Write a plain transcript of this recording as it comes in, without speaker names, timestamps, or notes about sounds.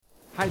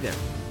Hi there,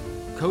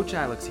 Coach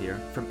Alex here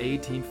from A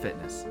Team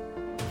Fitness.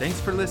 Thanks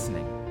for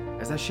listening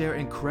as I share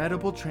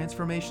incredible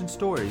transformation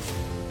stories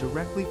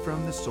directly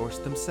from the source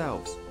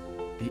themselves,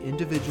 the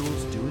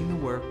individuals doing the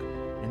work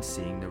and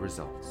seeing the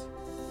results.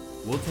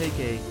 We'll take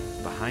a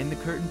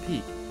behind-the-curtain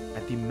peek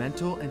at the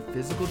mental and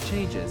physical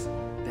changes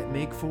that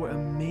make for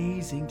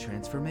amazing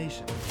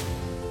transformation.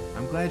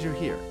 I'm glad you're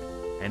here,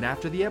 and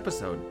after the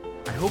episode,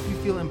 I hope you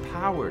feel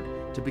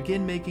empowered to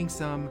begin making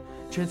some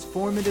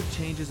transformative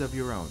changes of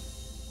your own.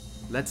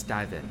 Let's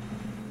dive in.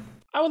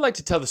 I would like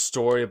to tell the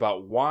story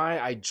about why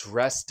I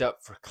dressed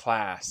up for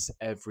class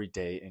every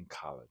day in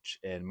college.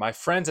 And my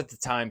friends at the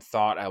time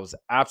thought I was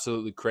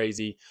absolutely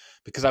crazy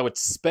because I would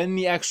spend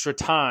the extra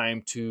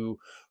time to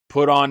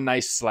put on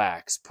nice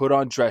slacks, put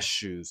on dress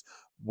shoes,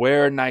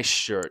 wear a nice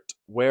shirt,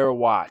 wear a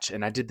watch.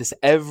 And I did this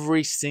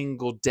every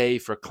single day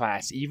for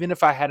class, even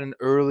if I had an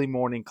early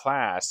morning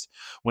class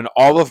when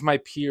all of my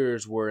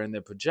peers were in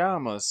their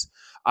pajamas.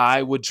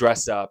 I would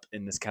dress up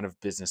in this kind of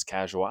business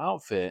casual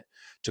outfit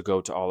to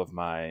go to all of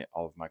my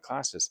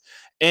classes.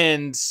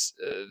 And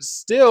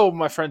still,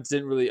 my friends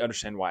didn't really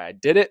understand why I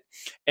did it.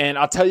 And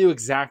I'll tell you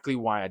exactly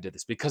why I did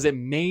this, because it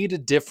made a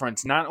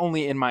difference not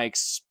only in my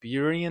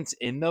experience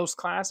in those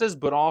classes,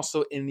 but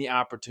also in the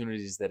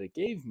opportunities that it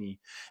gave me.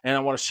 And I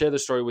want to share the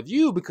story with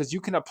you because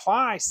you can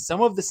apply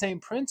some of the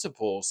same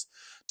principles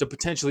to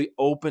potentially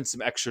open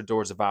some extra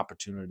doors of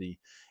opportunity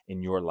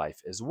in your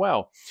life as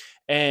well.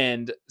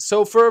 And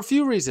so for a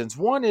few reasons.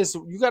 One is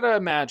you got to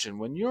imagine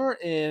when you're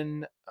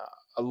in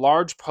a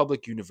large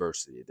public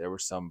university. There were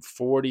some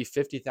 40,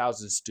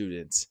 50,000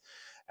 students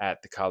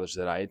at the college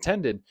that I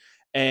attended.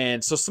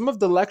 And so some of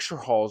the lecture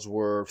halls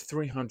were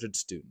 300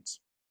 students.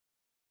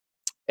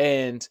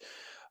 And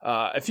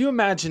if you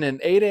imagine an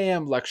 8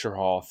 a.m. lecture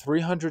hall,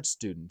 300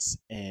 students,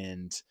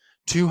 and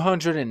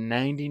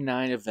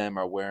 299 of them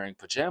are wearing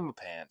pajama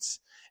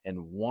pants,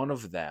 and one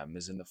of them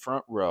is in the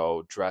front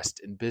row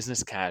dressed in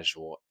business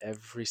casual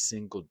every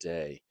single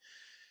day.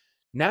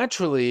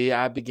 Naturally,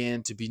 I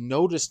began to be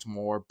noticed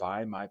more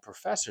by my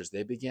professors.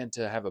 They began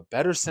to have a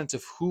better sense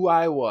of who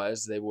I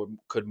was.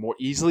 Could more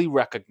easily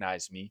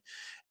recognize me.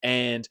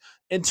 And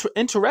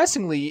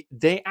interestingly,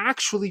 they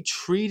actually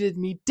treated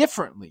me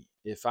differently.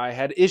 If I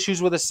had issues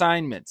with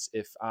assignments,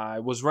 if I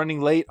was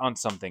running late on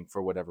something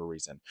for whatever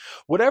reason,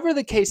 whatever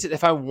the case,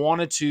 if I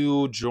wanted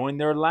to join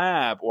their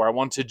lab or I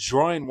wanted to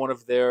join one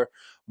of their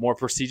more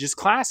prestigious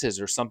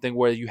classes or something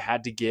where you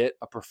had to get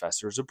a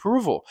professor's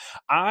approval,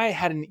 I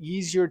had an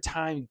easier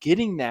time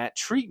getting that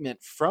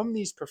treatment from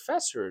these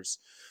professors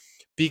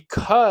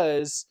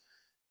because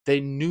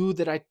they knew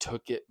that I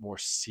took it more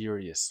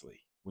seriously.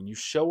 When you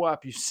show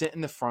up, you sit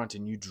in the front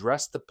and you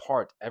dress the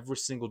part every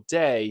single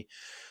day,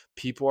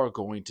 people are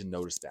going to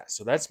notice that.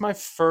 So that's my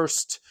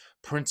first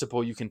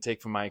principle you can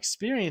take from my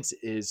experience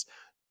is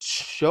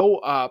show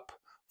up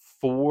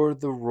for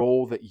the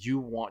role that you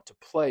want to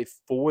play,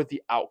 for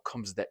the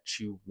outcomes that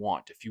you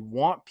want. If you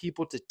want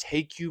people to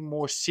take you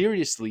more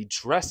seriously,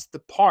 dress the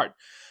part.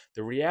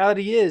 The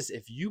reality is,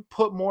 if you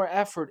put more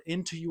effort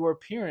into your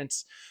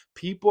appearance,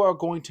 people are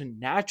going to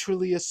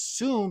naturally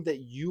assume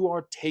that you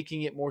are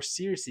taking it more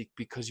seriously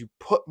because you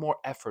put more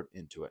effort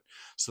into it.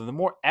 So the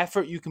more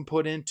effort you can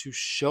put into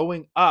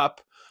showing up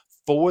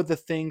for the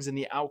things and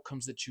the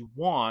outcomes that you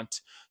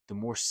want, the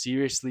more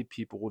seriously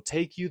people will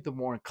take you, the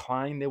more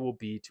inclined they will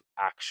be to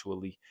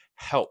actually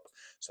help.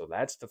 So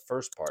that's the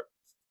first part.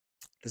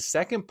 The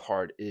second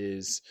part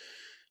is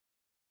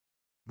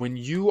when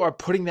you are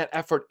putting that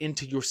effort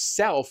into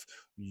yourself,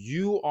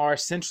 you are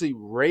essentially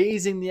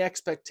raising the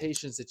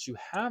expectations that you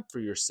have for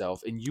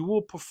yourself and you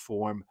will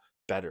perform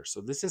better.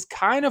 So this is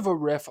kind of a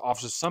riff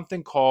off of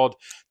something called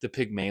the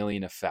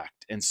Pygmalion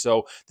effect. And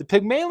so the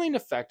Pygmalion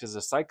effect is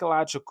a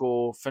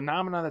psychological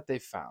phenomenon that they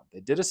found. They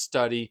did a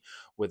study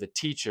with a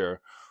teacher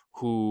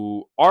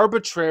who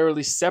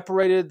arbitrarily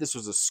separated, this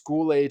was a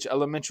school age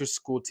elementary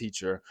school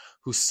teacher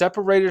who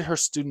separated her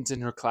students in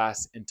her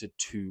class into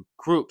two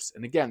groups.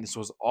 And again, this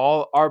was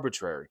all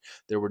arbitrary.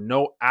 There were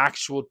no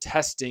actual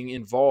testing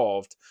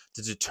involved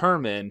to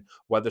determine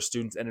whether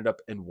students ended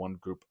up in one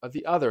group or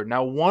the other.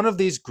 Now, one of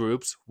these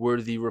groups were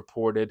the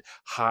reported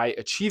high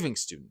achieving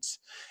students,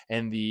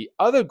 and the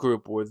other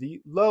group were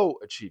the low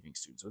achieving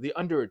students or the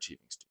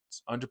underachieving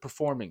students,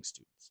 underperforming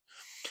students.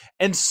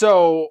 And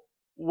so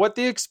what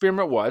the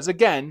experiment was,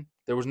 again,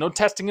 there was no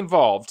testing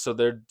involved, so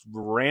they're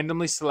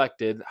randomly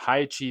selected high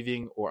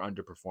achieving or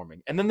underperforming.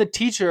 And then the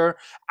teacher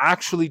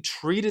actually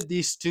treated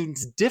these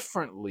students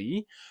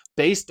differently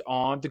based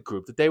on the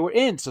group that they were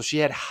in. So she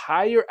had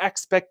higher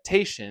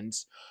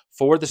expectations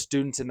for the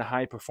students in the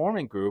high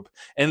performing group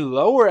and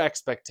lower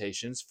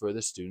expectations for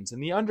the students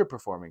in the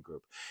underperforming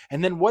group.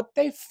 And then what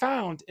they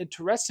found,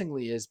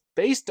 interestingly, is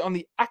based on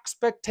the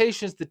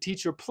expectations the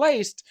teacher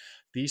placed,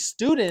 these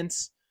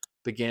students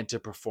began to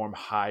perform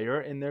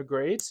higher in their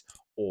grades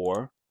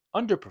or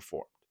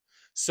underperformed.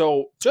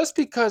 So just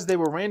because they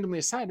were randomly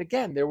assigned,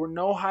 again, there were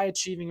no high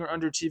achieving or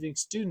underachieving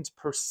students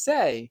per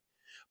se,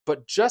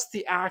 but just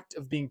the act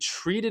of being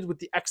treated with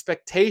the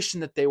expectation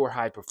that they were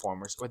high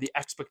performers or the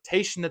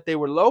expectation that they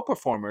were low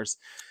performers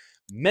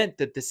meant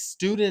that the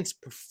students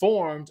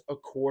performed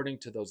according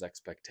to those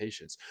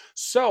expectations.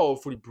 So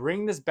if we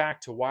bring this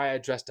back to why I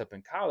dressed up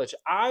in college,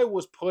 I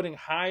was putting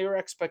higher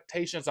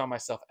expectations on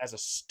myself as a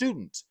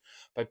student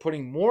by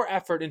putting more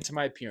effort into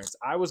my appearance.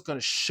 I was going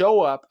to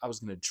show up, I was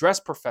going to dress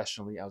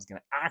professionally, I was going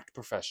to act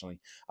professionally,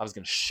 I was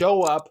going to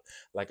show up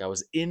like I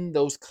was in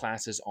those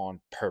classes on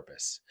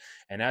purpose.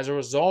 And as a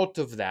result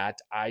of that,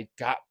 I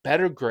got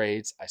better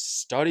grades, I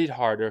studied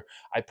harder,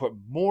 I put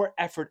more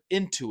effort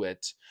into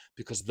it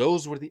because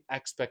those were the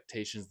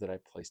expectations that I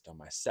placed on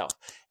myself.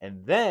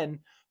 And then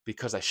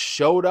because I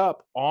showed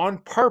up on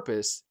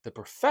purpose, the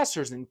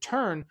professors in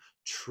turn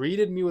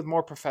treated me with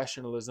more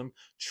professionalism,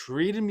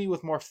 treated me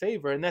with more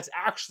favor. And that's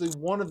actually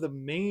one of the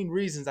main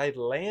reasons I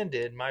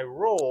landed my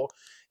role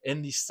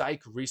in the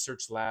psych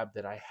research lab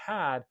that I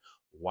had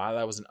while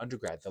I was an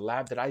undergrad, the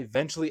lab that I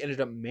eventually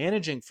ended up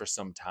managing for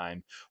some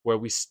time, where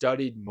we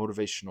studied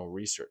motivational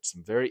research,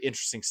 some very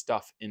interesting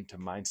stuff into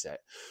mindset.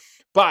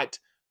 But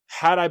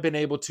had I been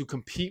able to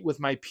compete with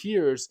my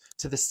peers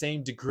to the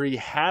same degree,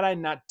 had I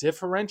not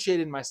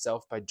differentiated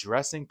myself by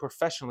dressing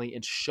professionally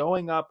and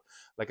showing up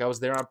like I was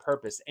there on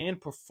purpose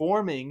and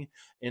performing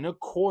in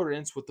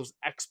accordance with those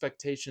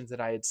expectations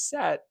that I had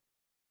set,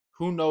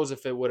 who knows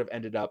if it would have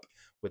ended up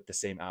with the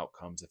same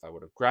outcomes, if I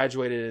would have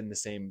graduated in the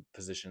same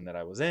position that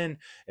I was in,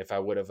 if I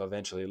would have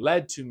eventually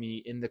led to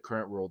me in the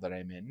current role that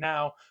I'm in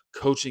now,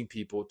 coaching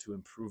people to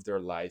improve their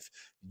life,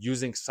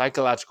 using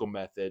psychological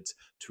methods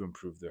to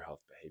improve their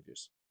health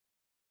behaviors.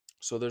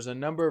 So there's a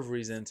number of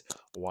reasons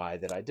why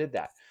that I did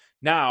that.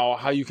 Now,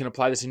 how you can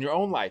apply this in your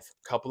own life.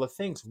 A couple of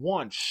things.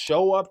 One,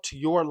 show up to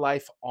your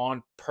life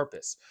on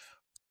purpose.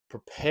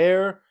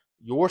 Prepare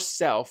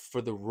yourself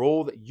for the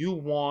role that you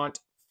want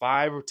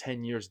 5 or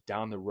 10 years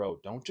down the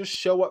road. Don't just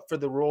show up for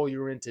the role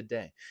you're in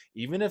today.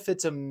 Even if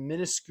it's a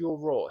minuscule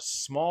role, a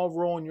small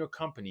role in your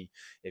company,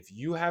 if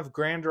you have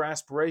grander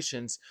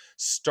aspirations,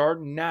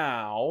 start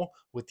now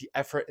with the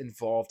effort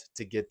involved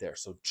to get there.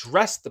 So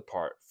dress the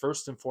part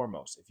first and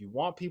foremost. If you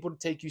want people to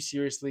take you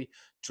seriously,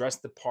 dress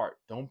the part.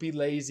 Don't be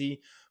lazy.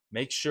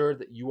 Make sure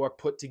that you are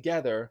put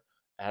together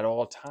at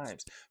all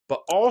times,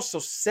 but also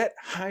set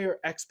higher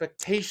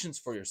expectations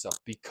for yourself,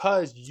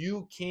 because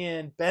you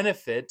can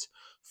benefit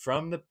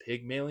from the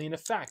Pygmalion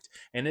effect.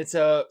 And it's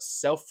a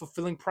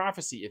self-fulfilling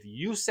prophecy. If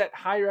you set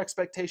higher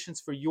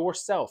expectations for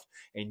yourself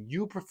and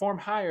you perform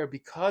higher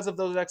because of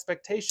those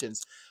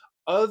expectations,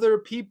 other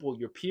people,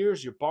 your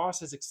peers, your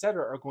bosses,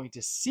 etc., are going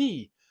to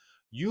see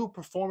you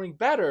performing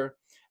better,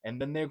 and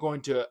then they're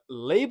going to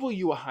label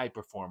you a high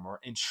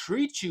performer and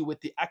treat you with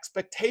the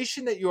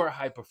expectation that you're a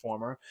high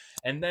performer.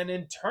 And then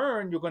in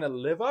turn, you're going to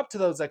live up to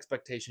those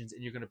expectations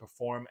and you're going to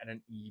perform at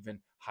an even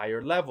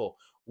higher level,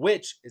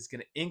 which is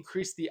going to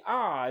increase the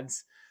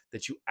odds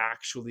that you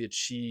actually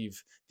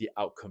achieve the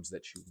outcomes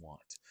that you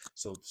want.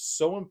 So it's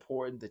so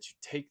important that you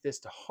take this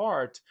to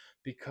heart,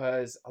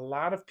 because a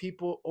lot of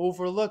people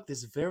overlook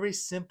this very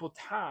simple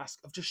task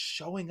of just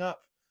showing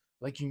up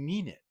like you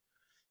mean it.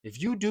 If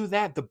you do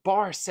that, the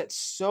bar is set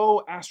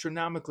so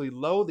astronomically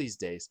low these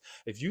days.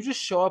 If you just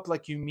show up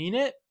like you mean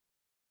it,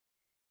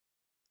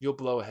 you'll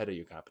blow ahead of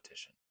your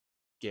competition.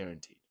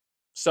 Guaranteed.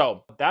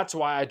 So that's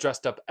why I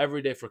dressed up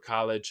every day for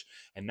college,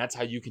 and that's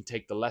how you can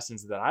take the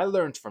lessons that I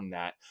learned from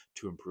that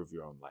to improve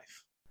your own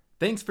life.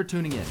 Thanks for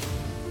tuning in.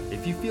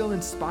 If you feel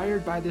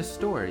inspired by this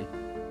story,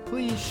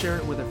 please share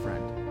it with a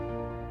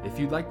friend. If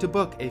you'd like to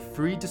book a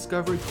free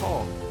discovery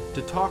call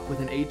to talk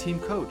with an A-Team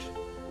coach,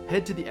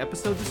 head to the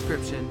episode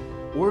description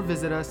or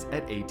visit us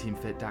at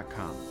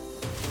ateamfit.com.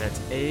 That's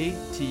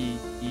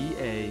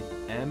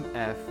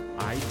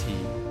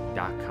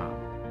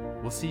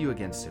ATEAMFIT.com. We'll see you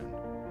again soon.